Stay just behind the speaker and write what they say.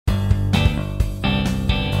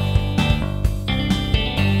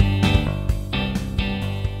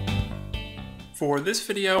For this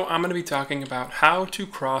video, I'm going to be talking about how to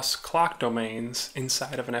cross clock domains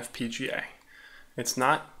inside of an FPGA. It's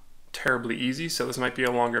not terribly easy, so this might be a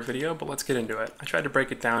longer video, but let's get into it. I tried to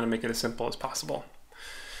break it down and make it as simple as possible.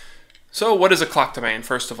 So what is a clock domain?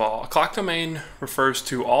 First of all, a clock domain refers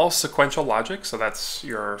to all sequential logic, so that's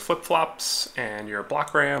your flip-flops and your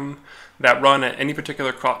block RAM that run at any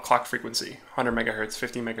particular clock frequency, 100 megahertz,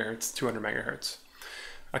 50 megahertz, 200 megahertz.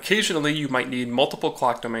 Occasionally, you might need multiple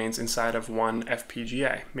clock domains inside of one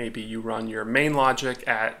FPGA. Maybe you run your main logic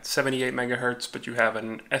at 78 megahertz, but you have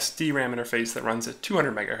an SDRAM interface that runs at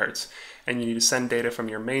 200 megahertz, and you need to send data from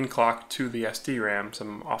your main clock to the SDRAM,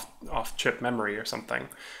 some off-chip memory or something.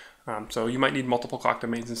 So you might need multiple clock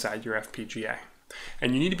domains inside your FPGA.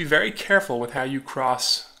 And you need to be very careful with how you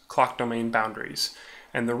cross clock domain boundaries.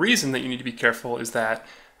 And the reason that you need to be careful is that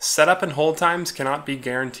setup and hold times cannot be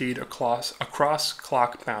guaranteed across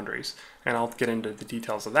clock boundaries, and I'll get into the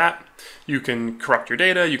details of that. You can corrupt your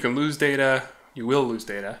data, you can lose data, you will lose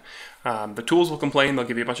data. The tools will complain, they'll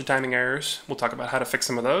give you a bunch of timing errors. We'll talk about how to fix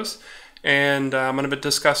some of those. And I'm going to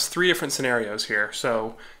discuss three different scenarios here.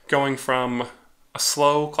 So going from a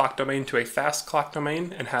slow clock domain to a fast clock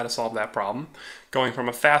domain and how to solve that problem, going from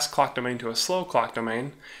a fast clock domain to a slow clock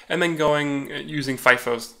domain, and then using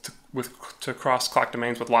FIFOs to cross clock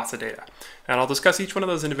domains with lots of data. And I'll discuss each one of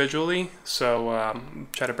those individually, so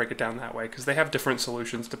try to break it down that way, because they have different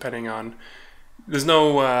solutions depending on, there's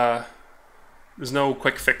no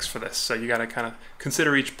quick fix for this, so you got to kind of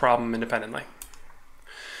consider each problem independently.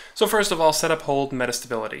 So first of all, setup, hold,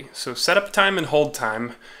 metastability. So setup time and hold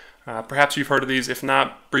time, perhaps you've heard of these, if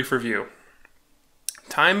not, brief review.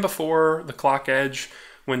 Time before the clock edge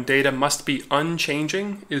when data must be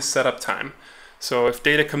unchanging is setup time. So if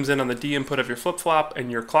data comes in on the D input of your flip-flop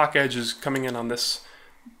and your clock edge is coming in on this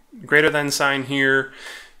greater than sign here,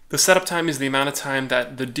 the setup time is the amount of time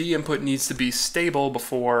that the D input needs to be stable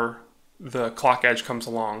before the clock edge comes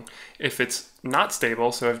along. If it's not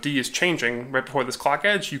stable, so if D is changing right before this clock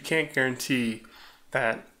edge, you can't guarantee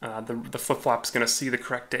that the flip-flop is going to see the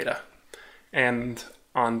correct data. And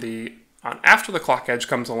after the clock edge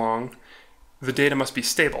comes along, the data must be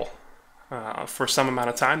stable for some amount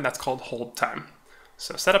of time. That's called hold time.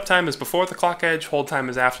 So setup time is before the clock edge, hold time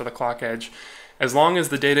is after the clock edge. As long as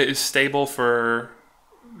the data is stable for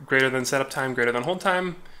greater than setup time, greater than hold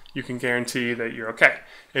time, you can guarantee that you're okay.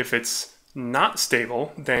 If it's not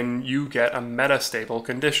stable, then you get a metastable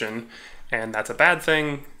condition, and that's a bad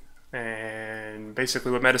thing. And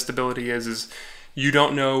basically what metastability is you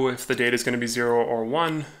don't know if the data is going to be 0 or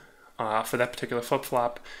 1 for that particular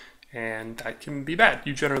flip-flop, and that can be bad.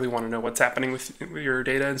 You generally want to know what's happening with your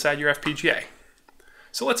data inside your FPGA.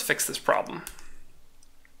 So let's fix this problem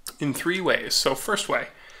in three ways. So first way,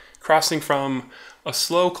 crossing from a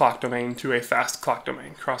slow clock domain to a fast clock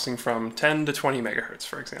domain, crossing from 10 to 20 megahertz,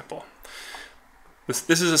 for example. This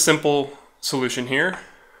is a simple solution here.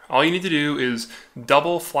 All you need to do is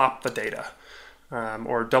double flop the data,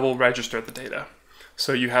 or double register the data.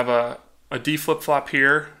 So you have a D flip-flop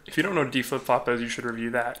here. If you don't know what a D flip-flop is, you should review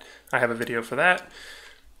that. I have a video for that.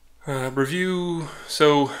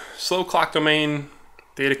 So slow clock domain,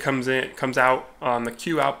 data comes out on the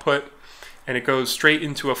Q output, and it goes straight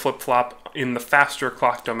into a flip-flop in the faster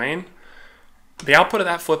clock domain. The output of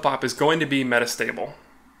that flip-flop is going to be metastable.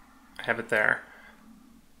 I have it there.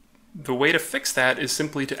 The way to fix that is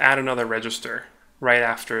simply to add another register right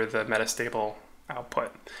after the metastable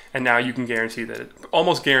output. And now you can guarantee that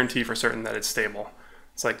almost guarantee for certain that it's stable.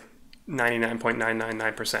 It's like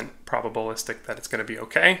 99.999% probabilistic that it's going to be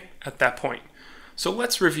okay at that point. So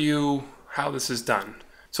let's review how this is done.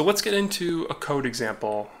 So let's get into a code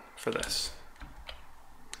example for this.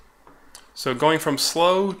 So going from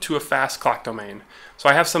slow to a fast clock domain. So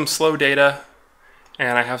I have some slow data,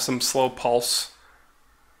 and I have some slow pulse,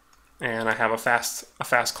 and I have a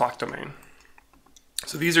fast clock domain.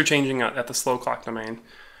 So these are changing at the slow clock domain.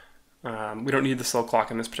 We don't need the slow clock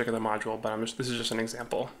in this particular module, but this is just an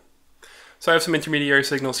example. So I have some intermediary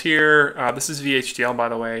signals here. This is VHDL, by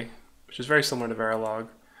the way, which is very similar to Verilog,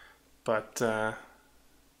 but I've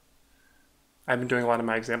been doing a lot of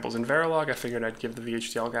my examples in Verilog. I figured I'd give the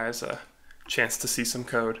VHDL guys a chance to see some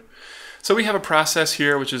code. So we have a process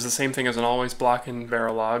here, which is the same thing as an always block in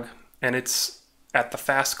Verilog, and it's at the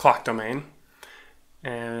fast clock domain.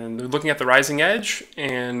 And we're looking at the rising edge,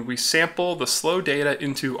 and we sample the slow data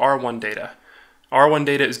into R1 data. R1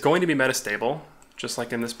 data is going to be metastable, just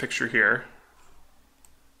like in this picture here.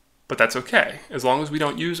 But that's okay. As long as we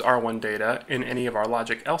don't use R1 data in any of our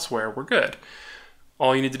logic elsewhere, we're good.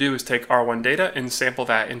 All you need to do is take R1 data and sample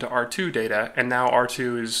that into R2 data, and now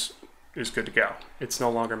R2 is good to go. It's no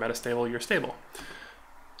longer metastable, you're stable.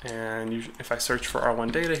 And if I search for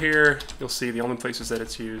R1 data here, you'll see the only places that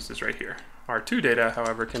it's used is right here. R2 data,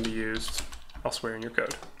 however, can be used elsewhere in your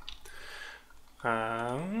code.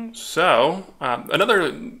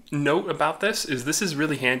 Another note about this is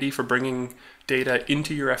really handy for bringing data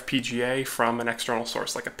into your FPGA from an external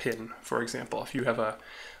source, like a pin, for example. If you have a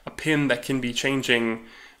pin that can be changing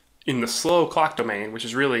in the slow clock domain, which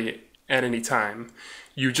is really at any time,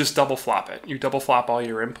 you just double flop it. You double flop all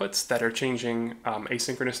your inputs that are changing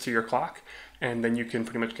asynchronous to your clock, and then you can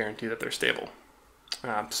pretty much guarantee that they're stable.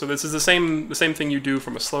 So this is the same thing you do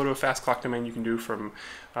from a slow to a fast clock domain. You can do from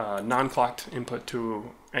non-clocked input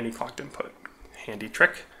to any clocked input. Handy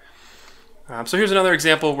trick. So here's another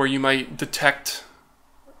example where you might detect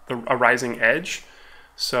a rising edge.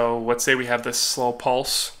 So let's say we have this slow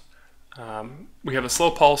pulse. We have a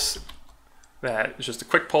slow pulse that is just a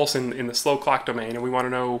quick pulse in the slow clock domain, and we want to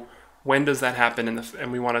know when does that happen,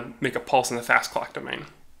 and we want to make a pulse in the fast clock domain.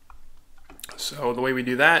 So the way we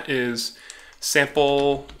do that is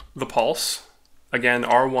sample the pulse. Again,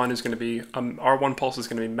 R1 is going to be R1 pulse is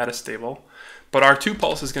going to be metastable, but R2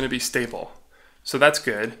 pulse is going to be stable. So that's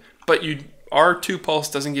good. But R2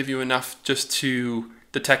 pulse doesn't give you enough just to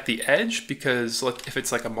detect the edge, because if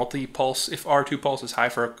it's like a multi-pulse, if R2 pulse is high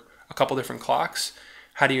for a couple different clocks,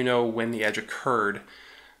 how do you know when the edge occurred?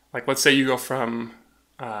 Like, let's say you go from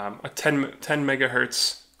a 10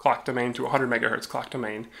 megahertz clock domain to a 100 megahertz clock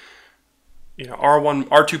domain.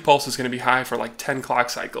 R2 pulse is going to be high for like 10 clock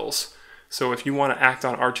cycles. So if you want to act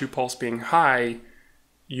on R2 pulse being high,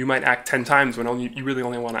 you might act 10 times when you really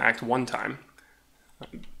only want to act one time.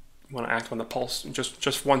 You want to act on the pulse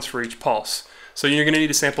just once for each pulse. So you're going to need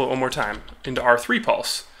to sample it one more time into R3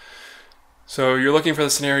 pulse. So you're looking for the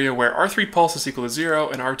scenario where R3 pulse is equal to 0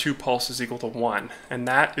 and R2 pulse is equal to 1. And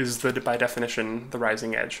that is, by definition, the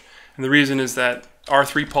rising edge. And the reason is that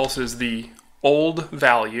R3 pulse is the old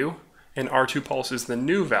value and R2 pulse is the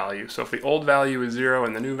new value. So if the old value is 0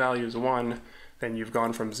 and the new value is 1, then you've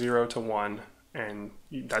gone from 0 to 1, and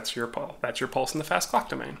that's your pulse in the fast clock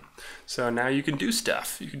domain. So now you can do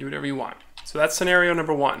stuff. You can do whatever you want. So that's scenario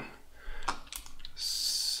number 1.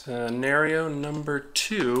 Scenario number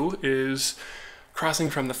 2 is crossing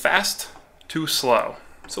from the fast to slow.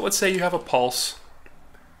 So let's say you have a pulse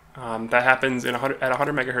that happens at 100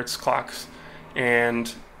 megahertz clocks,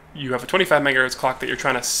 and you have a 25 megahertz clock that you're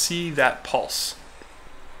trying to see that pulse.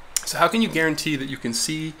 So how can you guarantee that you can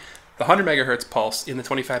see the 100 megahertz pulse in the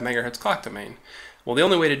 25 megahertz clock domain? Well, the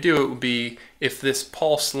only way to do it would be if this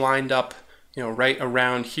pulse lined up, right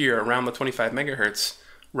around here, around the 25 megahertz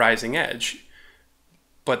rising edge.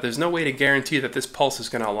 But there's no way to guarantee that this pulse is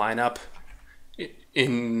going to line up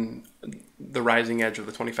in the rising edge of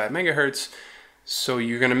the 25 megahertz, so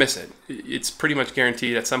you're going to miss it. It's pretty much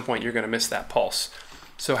guaranteed at some point you're going to miss that pulse.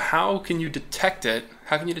 So how can you detect it?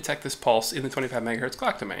 How can you detect this pulse in the 25 megahertz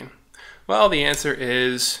clock domain? Well, the answer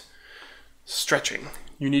is stretching.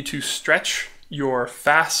 You need to stretch your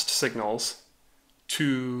fast signals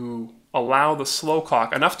to allow the slow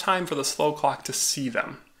clock, enough time for the slow clock to see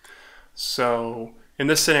them. So in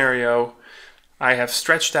this scenario, I have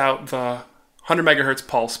stretched out the 100 megahertz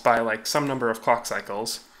pulse by like some number of clock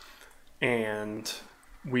cycles, and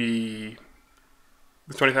the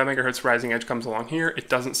 25 megahertz rising edge comes along here. It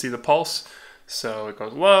doesn't see the pulse, so it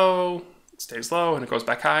goes low, it stays low, and it goes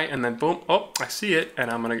back high, and then boom, oh, I see it, and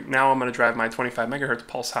now I'm gonna drive my 25 megahertz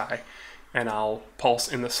pulse high, and I'll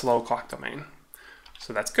pulse in the slow clock domain.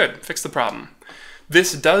 So that's good, fix the problem.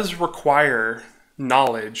 This does require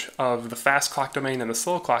knowledge of the fast clock domain and the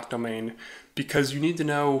slow clock domain, because you need to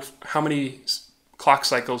know how many clock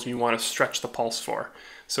cycles you want to stretch the pulse for.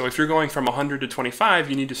 So if you're going from 100 to 25,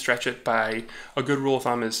 you need to stretch it by, a good rule of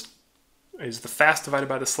thumb is the fast divided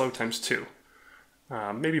by the slow times 2.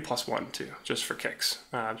 Maybe plus 1 too, just for kicks.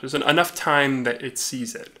 Just enough time that it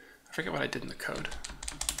sees it. I forget what I did in the code.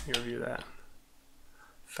 Let me review that.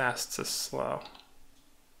 Fast to slow.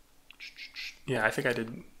 Yeah, I think I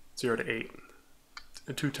did 0 to 8.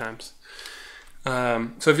 2 times.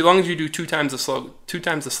 So as long as you do 2 times the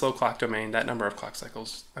slow clock domain, that number of clock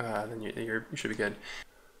cycles, then you should be good.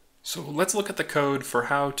 So let's look at the code for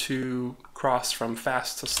how to cross from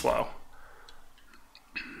fast to slow.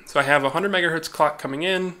 So I have a 100 megahertz clock coming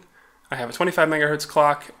in, I have a 25 megahertz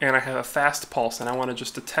clock, and I have a fast pulse, and I want to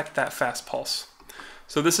just detect that fast pulse.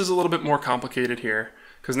 So this is a little bit more complicated here,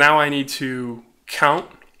 because now I need to count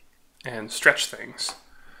and stretch things.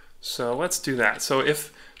 So let's do that. So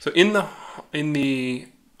in the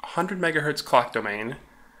 100 megahertz clock domain,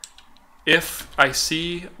 if I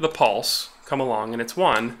see the pulse come along and it's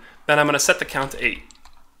 1, then I'm going to set the count to 8,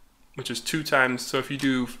 which is 2 times. So if you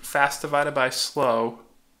do fast divided by slow,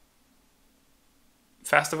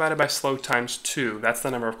 fast divided by slow times 2. That's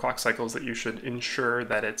the number of clock cycles that you should ensure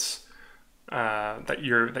that it's that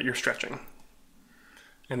you're stretching.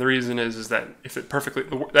 And the reason is that if it perfectly,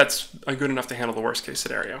 that's good enough to handle the worst case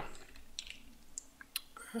scenario.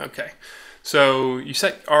 Okay, so you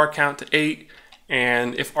set R count to 8,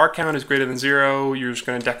 and if R count is greater than 0, you're just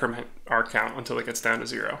going to decrement R count until it gets down to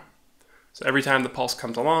 0. So every time the pulse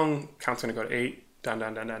comes along, count's going to go to 8, down,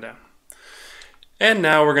 down, down, down, down. And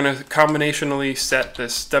now we're going to combinationally set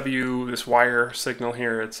this W, this wire signal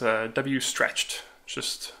here. It's a W stretched. It's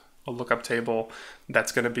just a lookup table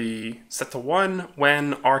that's going to be set to 1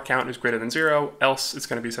 when R count is greater than 0, else it's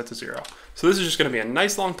going to be set to 0. So this is just going to be a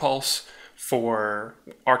nice long pulse for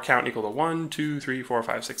R count equal to 1, 2, 3, 4,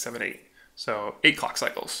 5, 6, 7, 8. So 8 clock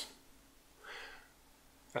cycles.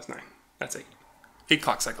 That's 9. That's 8. 8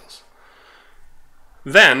 clock cycles.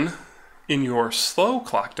 Then, in your slow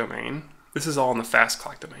clock domain, this is all in the fast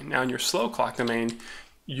clock domain. Now in your slow clock domain,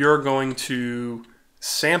 you're going to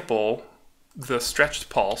sample the stretched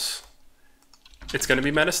pulse. It's going to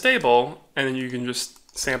be metastable, and then you can just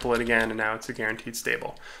sample it again, and now it's a guaranteed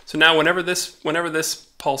stable. So now whenever this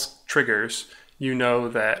pulse triggers, you know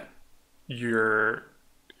that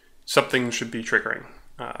something should be triggering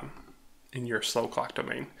in your slow clock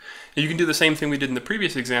domain. And you can do the same thing we did in the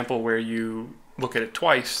previous example, where you look at it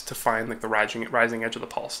twice to find like the rising edge of the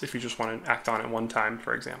pulse, if you just want to act on it one time,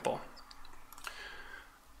 for example.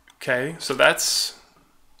 Okay, so that's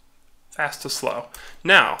fast to slow.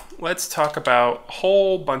 Now, let's talk about a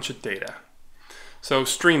whole bunch of data. So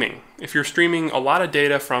streaming. If you're streaming a lot of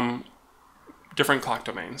data from different clock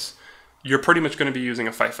domains, you're pretty much going to be using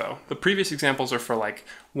a FIFO. The previous examples are for like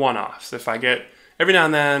one-offs. If I get, every now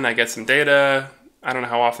and then I get some data, I don't know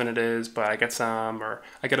how often it is, but I get some, or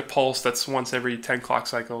I get a pulse that's once every 10 clock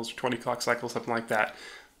cycles or 20 clock cycles, something like that.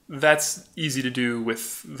 That's easy to do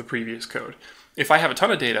with the previous code. If I have a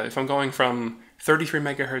ton of data, if I'm going from 33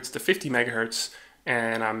 megahertz to 50 megahertz,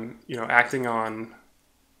 and I'm acting on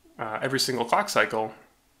every single clock cycle,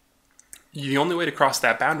 the only way to cross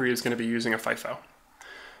that boundary is going to be using a FIFO.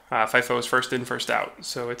 FIFO is first in, first out.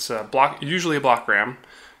 So it's usually a blockgram.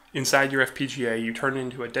 Inside your FPGA, you turn it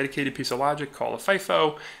into a dedicated piece of logic called a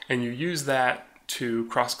FIFO, and you use that to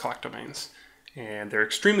cross clock domains. And they're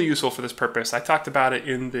extremely useful for this purpose. I talked about it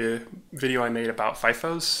in the video I made about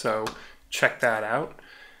FIFOs, so check that out.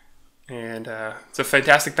 And it's a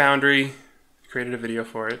fantastic boundary. Created a video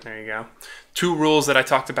for it. There you go. 2 rules that I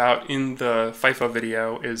talked about in the FIFO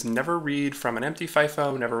video is never read from an empty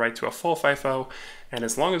FIFO, never write to a full FIFO, and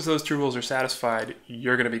as long as those 2 rules are satisfied,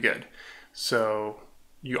 you're going to be good. So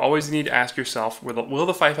you always need to ask yourself, will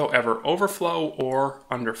the FIFO ever overflow or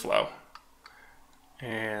underflow?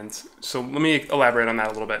 And so let me elaborate on that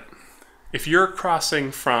a little bit. If you're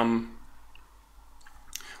crossing from,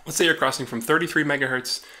 let's say you're crossing from 33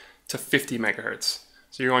 megahertz to 50 megahertz,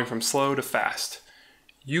 so you're going from slow to fast,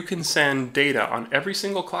 you can send data on every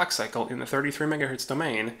single clock cycle in the 33 megahertz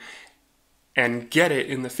domain and get it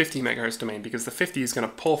in the 50 megahertz domain, because the 50 is going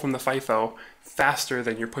to pull from the FIFO faster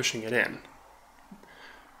than you're pushing it in.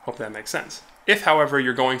 Hope that makes sense. If, however,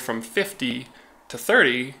 you're going from 50 to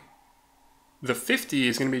 30, the 50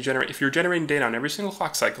 is going to be if you're generating data on every single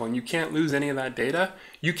clock cycle and you can't lose any of that data,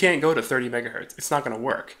 you can't go to 30 megahertz. It's not going to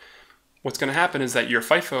work. What's going to happen is that your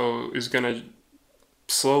FIFO is going to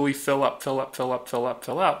slowly fill up,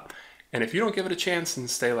 and if you don't give it a chance and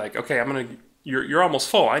stay like, okay, you're almost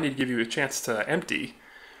full, I need to give you a chance to empty,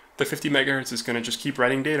 the 50 megahertz is going to just keep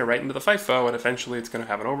writing data right into the FIFO, and eventually it's going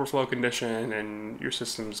to have an overflow condition and your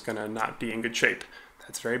system's going to not be in good shape.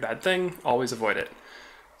 That's a very bad thing. Always avoid it.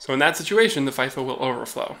 So in that situation, the FIFO will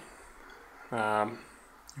overflow. You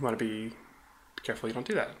want to be careful you don't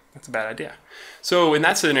do that. That's a bad idea. So in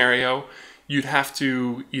that scenario, you'd have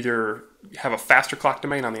to either have a faster clock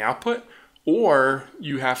domain on the output, or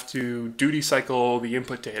you have to duty cycle the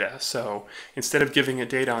input data. So instead of giving it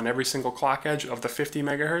data on every single clock edge of the 50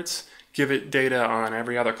 megahertz, give it data on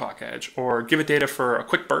every other clock edge, or give it data for a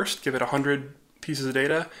quick burst, give it 100 pieces of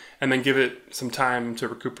data, and then give it some time to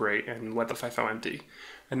recuperate and let the FIFO empty.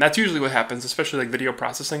 And that's usually what happens, especially like video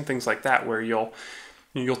processing, things like that, where you'll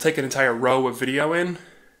take an entire row of video in,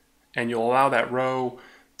 and you'll allow that row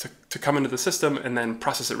to come into the system and then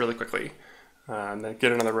process it really quickly. And then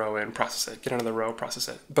get another row in, process it, get another row, process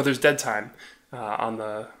it. But there's dead time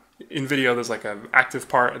in video. There's like an active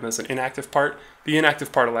part and there's an inactive part. The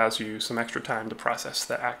inactive part allows you some extra time to process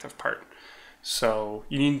the active part. So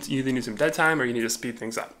you either need some dead time or you need to speed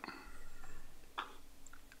things up.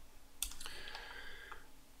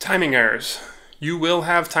 Timing errors. You will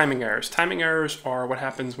have timing errors. Timing errors are what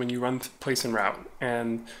happens when you run place and route.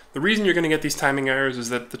 And the reason you're going to get these timing errors is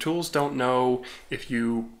that the tools don't know if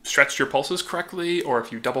you stretched your pulses correctly or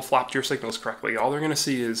if you double flopped your signals correctly. All they're going to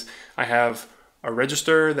see is I have a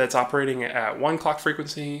register that's operating at one clock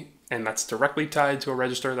frequency and that's directly tied to a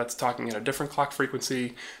register that's talking at a different clock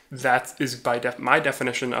frequency. That is by my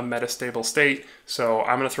definition a metastable state. So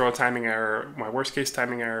I'm going to throw a timing error, my worst case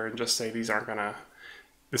timing error, and just say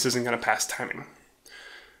this isn't going to pass timing.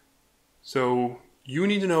 So you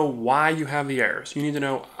need to know why you have the errors. You need to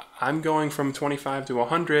know I'm going from 25 to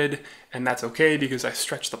 100 and that's okay because I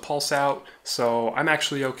stretched the pulse out, so I'm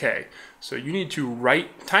actually okay. So you need to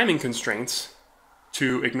write timing constraints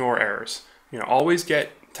to ignore errors. Always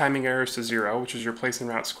get timing errors to 0, which is your place and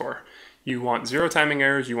route score. You want 0 timing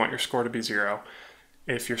errors, you want your score to be 0.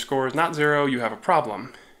 If your score is not 0, you have a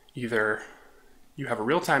problem. Either you have a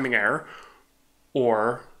real timing error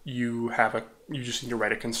or you just need to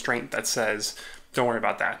write a constraint that says, don't worry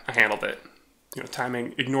about that, I handled it.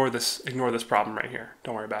 Timing, ignore this problem right here,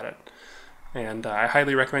 don't worry about it. And I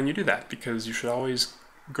highly recommend you do that because you should always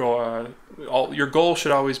go, your goal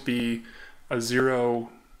should always be a zero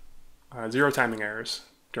timing errors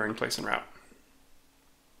during place and route.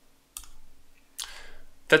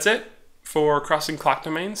 That's it for crossing clock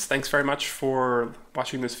domains. Thanks very much for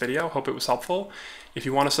watching this video. Hope it was helpful. If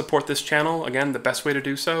you want to support this channel, again, the best way to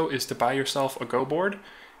do so is to buy yourself a Go board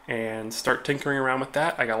and start tinkering around with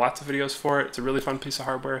that. I got lots of videos for it. It's a really fun piece of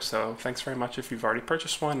hardware, so thanks very much if you've already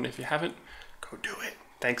purchased one. And if you haven't, go do it.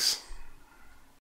 Thanks.